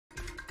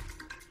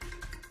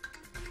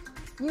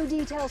New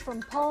details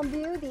from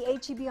Palmview. The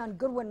HEB on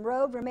Goodwin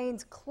Road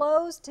remains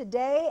closed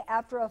today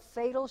after a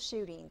fatal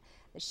shooting.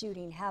 The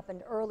shooting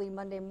happened early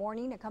Monday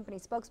morning. A company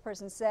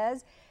spokesperson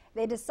says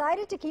they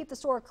decided to keep the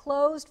store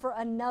closed for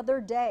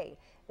another day.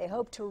 They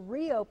hope to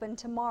reopen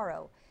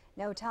tomorrow.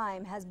 No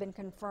time has been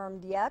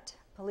confirmed yet.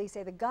 Police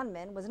say the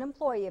gunman was an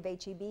employee of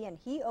HEB and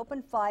he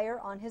opened fire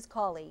on his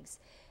colleagues.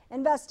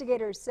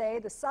 Investigators say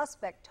the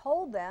suspect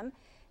told them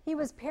he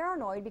was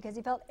paranoid because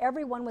he felt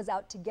everyone was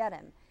out to get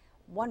him.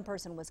 One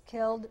person was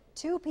killed,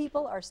 2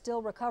 people are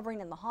still recovering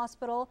in the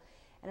hospital,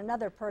 and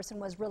another person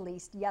was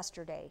released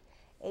yesterday.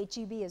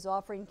 HEB is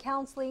offering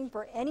counseling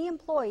for any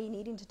employee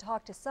needing to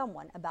talk to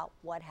someone about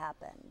what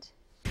happened.